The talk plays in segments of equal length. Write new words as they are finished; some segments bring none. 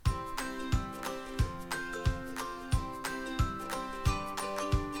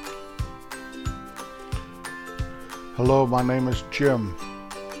Hello, my name is Jim.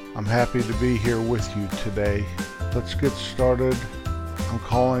 I'm happy to be here with you today. Let's get started. I'm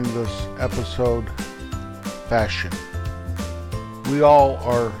calling this episode Fashion. We all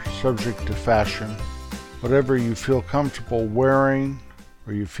are subject to fashion. Whatever you feel comfortable wearing,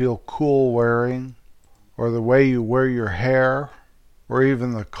 or you feel cool wearing, or the way you wear your hair, or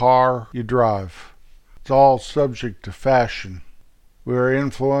even the car you drive. It's all subject to fashion. We are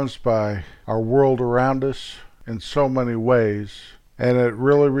influenced by our world around us in so many ways, and it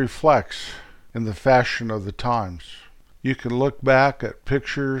really reflects in the fashion of the times. You can look back at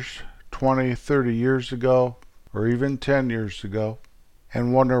pictures 20, 30 years ago, or even 10 years ago,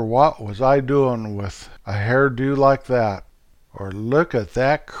 and wonder, what was I doing with a hairdo like that? Or look at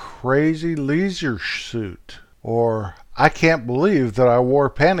that crazy leisure suit. Or I can't believe that I wore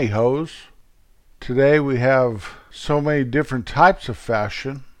pantyhose. Today we have so many different types of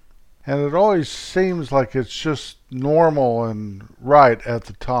fashion, and it always seems like it's just normal and right at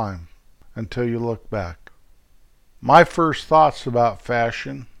the time until you look back. My first thoughts about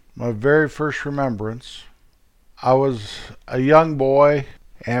fashion, my very first remembrance, I was a young boy,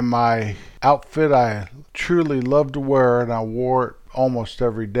 and my outfit I truly loved to wear, and I wore it almost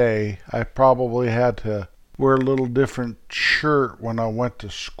every day. I probably had to wear a little different shirt when I went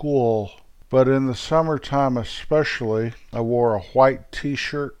to school, but in the summertime especially, I wore a white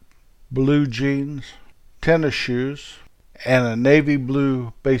t-shirt, blue jeans, tennis shoes, and a navy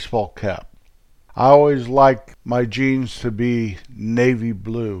blue baseball cap. I always liked my jeans to be navy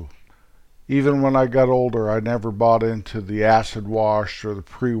blue. Even when I got older, I never bought into the acid washed or the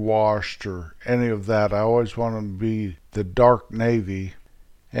pre-washed or any of that. I always wanted them to be the dark navy.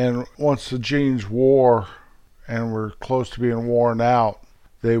 And once the jeans wore and were close to being worn out,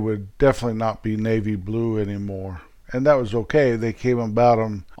 they would definitely not be navy blue anymore. And that was okay. They came about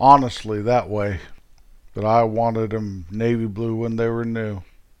them honestly that way. But I wanted them navy blue when they were new.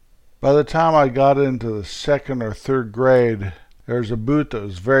 By the time I got into the second or third grade, there was a boot that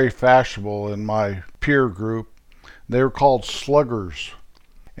was very fashionable in my peer group. They were called sluggers.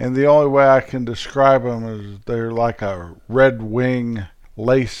 And the only way I can describe them is they're like a red wing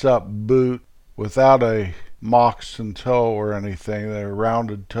lace-up boot without a moccasin toe or anything. They're a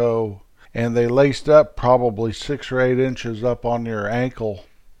rounded toe. And they laced up probably 6 or 8 inches up on your ankle.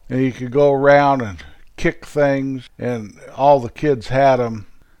 And you could go around and kick things, and all the kids had them.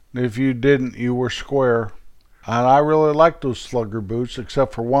 If you didn't, you were square. And I really liked those slugger boots,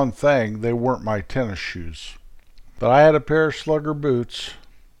 except for one thing: they weren't my tennis shoes. But I had a pair of slugger boots.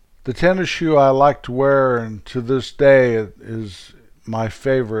 The tennis shoe I like to wear, and to this day it is my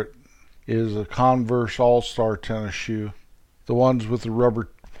favorite, is a Converse All-Star tennis shoe. The ones with the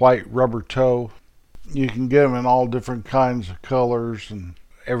white rubber toe. You can get them in all different kinds of colors and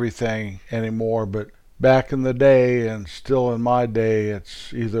everything anymore, but back in the day, and still in my day,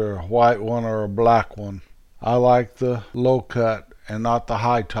 it's either a white one or a black one. I like the low cut and not the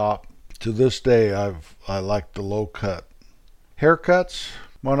high top. To this day, I like the low cut. Haircuts.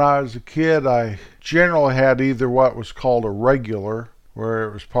 When I was a kid, I generally had either what was called a regular, where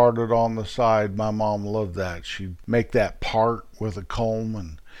it was parted on the side. My mom loved that. She'd make that part with a comb,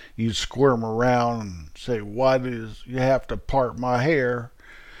 and you'd squirm around and say, "Why do you have to part my hair?"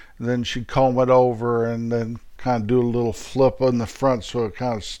 And then she'd comb it over and then kind of do a little flip in the front so it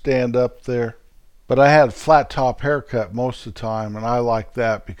kind of stand up there. But I had flat top haircut most of the time, and I liked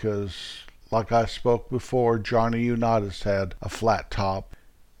that because, like I spoke before, Johnny Unitas had a flat top.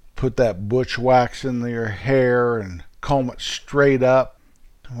 Put that butch wax in your hair and comb it straight up.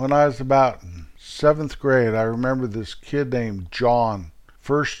 When I was about in 7th grade, I remember this kid named John,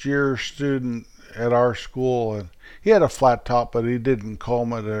 first year student at our school, and he had a flat top, but he didn't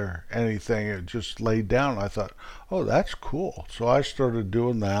comb it or anything. It just laid down. I thought, oh, that's cool. So I started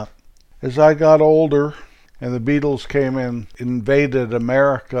doing that. As I got older and the Beatles came in, invaded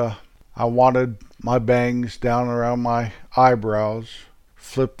America, I wanted my bangs down around my eyebrows,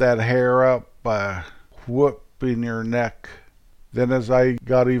 flip that hair up by whoop in your neck. Then as I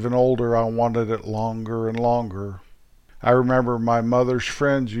got even older, I wanted it longer and longer. I remember my mother's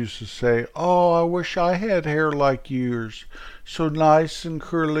friends used to say, "Oh, I wish I had hair like yours, so nice and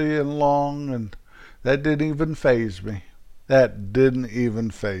curly and long," and that didn't even faze me.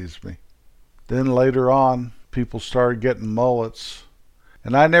 Then later on, people started getting mullets,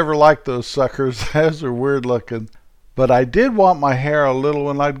 and I never liked those suckers. Those are weird looking. But I did want my hair a little.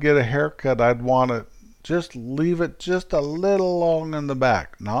 When I'd get a haircut, I'd want it, just leave it just a little long in the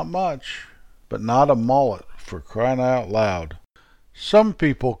back. Not much, but not a mullet, for crying out loud. Some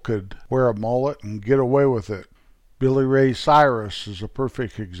people could wear a mullet and get away with it. Billy Ray Cyrus is a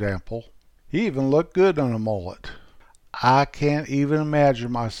perfect example. He even looked good in a mullet. I can't even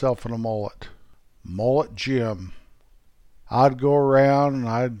imagine myself in a mullet. Mullet Jim. I'd go around and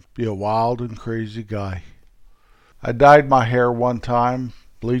I'd be a wild and crazy guy. I dyed my hair one time,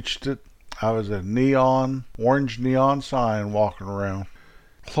 bleached it. I was a orange neon sign walking around.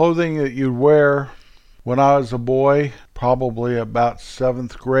 Clothing that you'd wear when I was a boy, probably about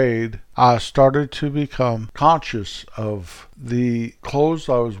 7th grade, I started to become conscious of the clothes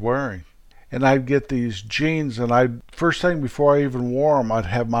I was wearing. And I'd get these jeans, and first thing before I even wore them, I'd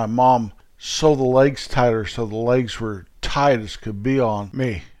have my mom sew the legs tighter so the legs were tight as could be on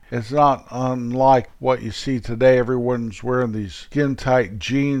me. It's not unlike what you see today. Everyone's wearing these skin-tight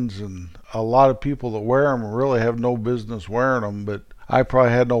jeans, and a lot of people that wear them really have no business wearing them, but I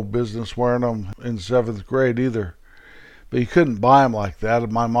probably had no business wearing them in 7th grade either. But you couldn't buy them like that,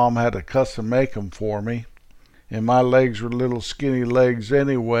 and my mom had to custom make them for me. And my legs were little skinny legs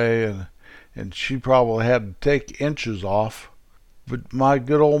anyway, and she probably had to take inches off. But my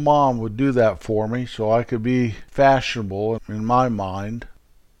good old mom would do that for me so I could be fashionable in my mind.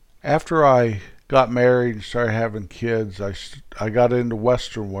 After I got married and started having kids, I got into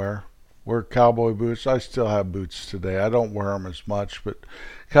Western wear cowboy boots. I still have boots today. I don't wear them as much, but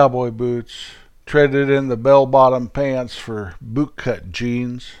cowboy boots. Traded in the bell-bottom pants for boot-cut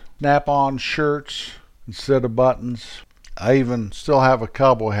jeans. Snap-on shirts instead of buttons. I even still have a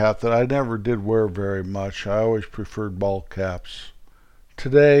cowboy hat that I never did wear very much. I always preferred ball caps.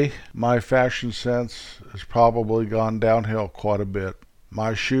 Today, my fashion sense has probably gone downhill quite a bit.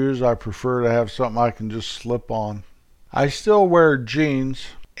 My shoes, I prefer to have something I can just slip on. I still wear jeans,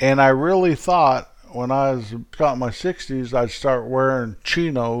 and I really thought when I got in my 60s I'd start wearing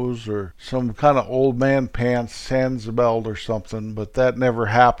chinos or some kind of old man pants, sans belt or something, but that never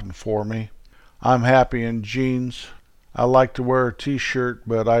happened for me. I'm happy in jeans. I like to wear a t-shirt,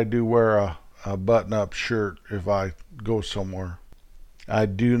 but I do wear a button-up shirt if I go somewhere. I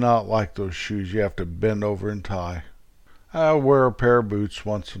do not like those shoes you have to bend over and tie. I wear a pair of boots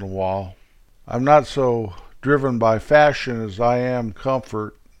once in a while. I'm not so driven by fashion as I am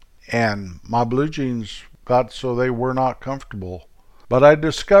comfort, and my blue jeans got so they were not comfortable. But I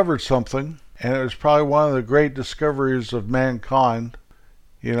discovered something, and it was probably one of the great discoveries of mankind.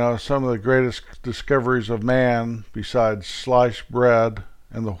 You know, some of the greatest discoveries of man, besides sliced bread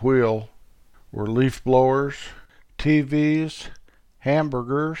and the wheel, were leaf blowers, TVs,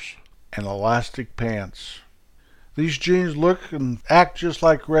 hamburgers, and elastic pants. These jeans look and act just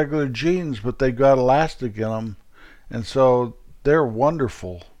like regular jeans, but they got elastic in them, and so they're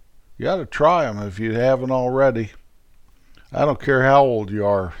wonderful. You ought to try them if you haven't already. I don't care how old you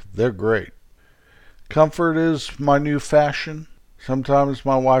are, they're great. Comfort is my new fashion. Sometimes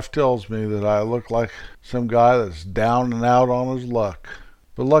my wife tells me that I look like some guy that's down and out on his luck.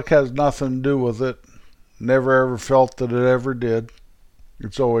 But luck has nothing to do with it. Never ever felt that it ever did.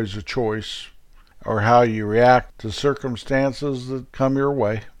 It's always a choice, or how you react to circumstances that come your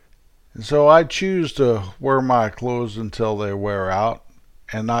way. And so I choose to wear my clothes until they wear out,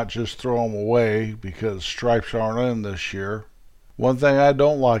 and not just throw them away because stripes aren't in this year. One thing I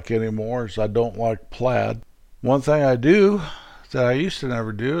don't like anymore is I don't like plaid. One thing I do that I used to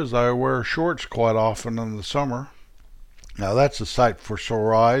never do is I wear shorts quite often in the summer. Now that's a sight for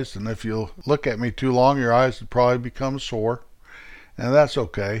sore eyes, and if you look at me too long, your eyes would probably become sore. And that's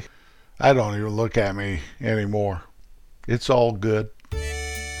okay. I don't even look at me anymore. It's all good.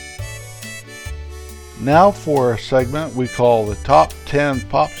 Now for a segment we call the Top 10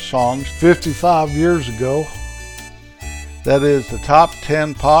 Pop Songs 55 years ago. That is the top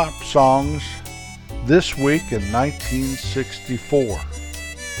 10 pop songs this week in 1964.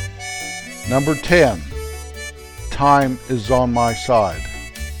 Number 10, Time Is on My Side,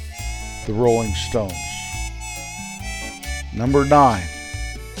 The Rolling Stones. Number 9,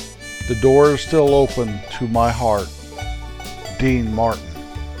 The Door Is Still Open to My Heart, Dean Martin.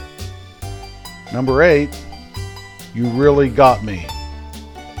 Number 8, You Really Got Me,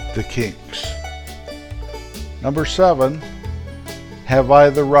 The Kinks. Number 7, Have I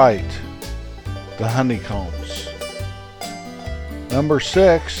the Right, The Honeycombs. Number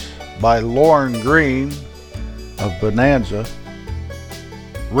 6, by Lauren Green of Bonanza,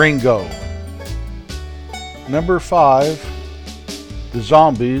 Ringo. Number 5, The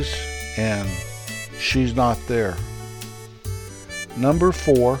Zombies and She's Not There. Number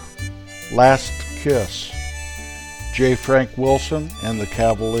 4, Last Kiss, J. Frank Wilson and the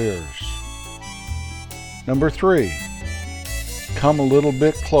Cavaliers. Number 3, Come a Little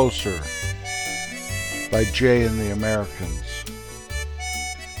Bit Closer by Jay and the Americans.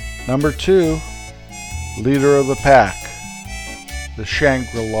 Number 2, Leader of the Pack, the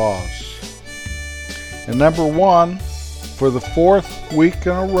Shangri-Las. And number 1, for the fourth week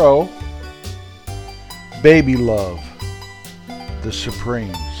in a row, Baby Love, The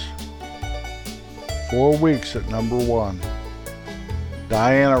Supremes. 4 weeks at number 1.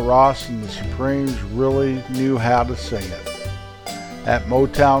 Diana Ross and the Supremes really knew how to sing it. That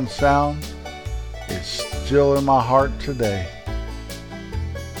Motown sound is still in my heart today.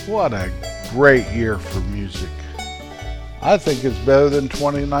 What a great year for music. I think it's better than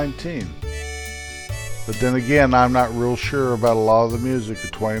 2019. But then again, I'm not real sure about a lot of the music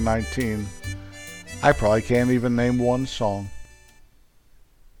of 2019. I probably can't even name one song.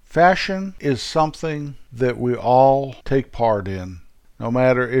 Fashion is something that we all take part in. No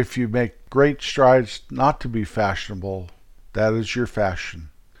matter if you make great strides not to be fashionable, that is your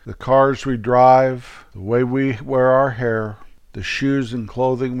fashion. The cars we drive, the way we wear our hair, the shoes and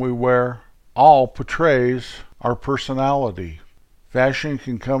clothing we wear, all portrays our personality. Fashion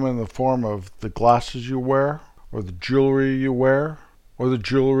can come in the form of the glasses you wear, or the jewelry you wear, or the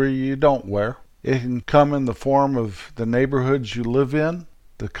jewelry you don't wear. It can come in the form of the neighborhoods you live in,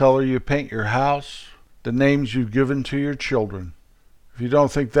 the color you paint your house, the names you've given to your children. If you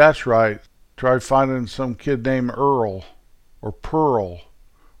don't think that's right, try finding some kid named Earl, or Pearl,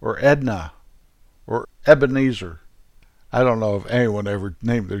 or Edna, or Ebenezer. I don't know if anyone ever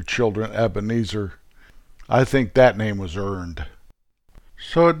named their children Ebenezer. I think that name was earned.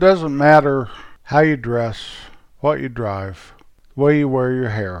 So it doesn't matter how you dress, what you drive, the way you wear your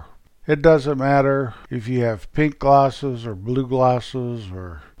hair. It doesn't matter if you have pink glasses or blue glasses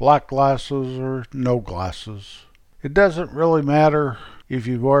or black glasses or no glasses. It doesn't really matter if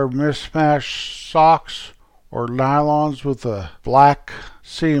you wear mismatched socks or nylons with a black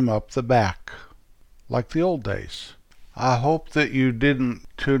seam up the back, like the old days. I hope that you didn't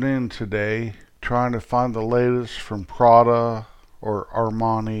tune in today trying to find the latest from Prada or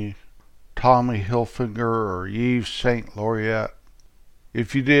Armani, Tommy Hilfiger or Yves Saint Laurent.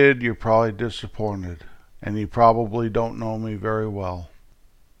 If you did, you're probably disappointed, and you probably don't know me very well.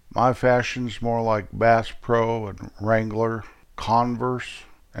 My fashion's more like Bass Pro and Wrangler, Converse,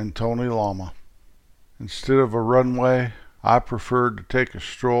 and Tony Lama. Instead of a runway, I preferred to take a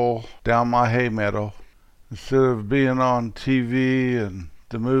stroll down my hay meadow. Instead of being on TV and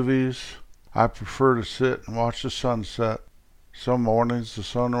the movies, I prefer to sit and watch the sunset. Some mornings the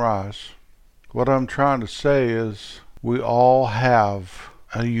sunrise. What I'm trying to say is we all have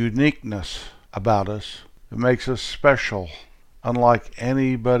a uniqueness about us that makes us special, unlike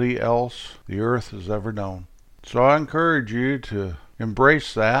anybody else the earth has ever known. So I encourage you to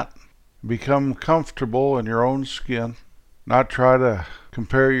embrace that, become comfortable in your own skin, not try to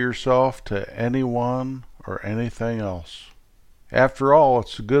compare yourself to anyone or anything else. After all,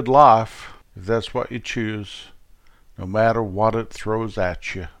 it's a good life if that's what you choose, no matter what it throws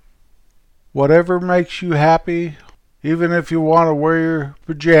at you. Whatever makes you happy, even if you want to wear your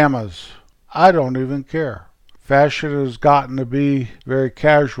pajamas, I don't even care. Fashion has gotten to be very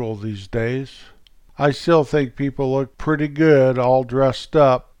casual these days. I still think people look pretty good all dressed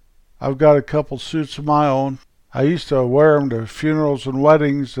up. I've got a couple suits of my own. I used to wear them to funerals and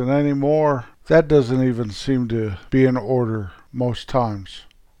weddings, and anymore, that doesn't even seem to be in order most times.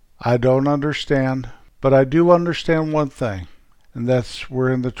 I don't understand, but I do understand one thing, and that's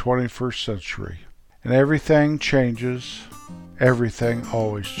we're in the 21st century. And everything changes. Everything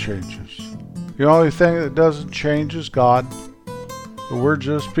always changes. The only thing that doesn't change is God. But we're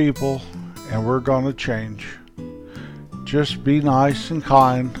just people, and we're going to change. Just be nice and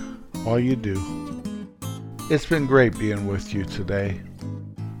kind while you do. It's been great being with you today.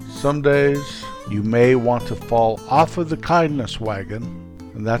 Some days you may want to fall off of the kindness wagon,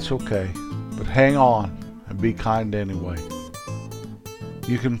 and that's okay. But hang on and be kind anyway.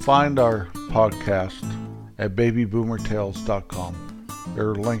 You can find our podcast at babyboomertales.com. There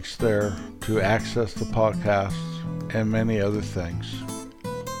are links there to access the podcasts and many other things.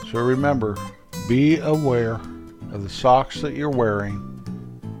 So remember, be aware of the socks that you're wearing.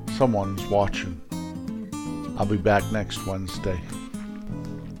 Someone's watching. I'll be back next Wednesday.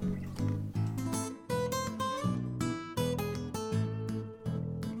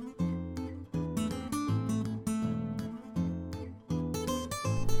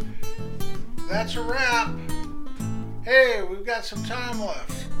 That's a wrap. Hey, we've got some time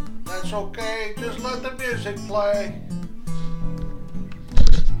left. That's okay. Just let the music play.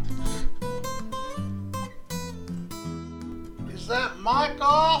 Is that mic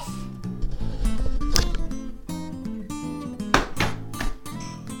off?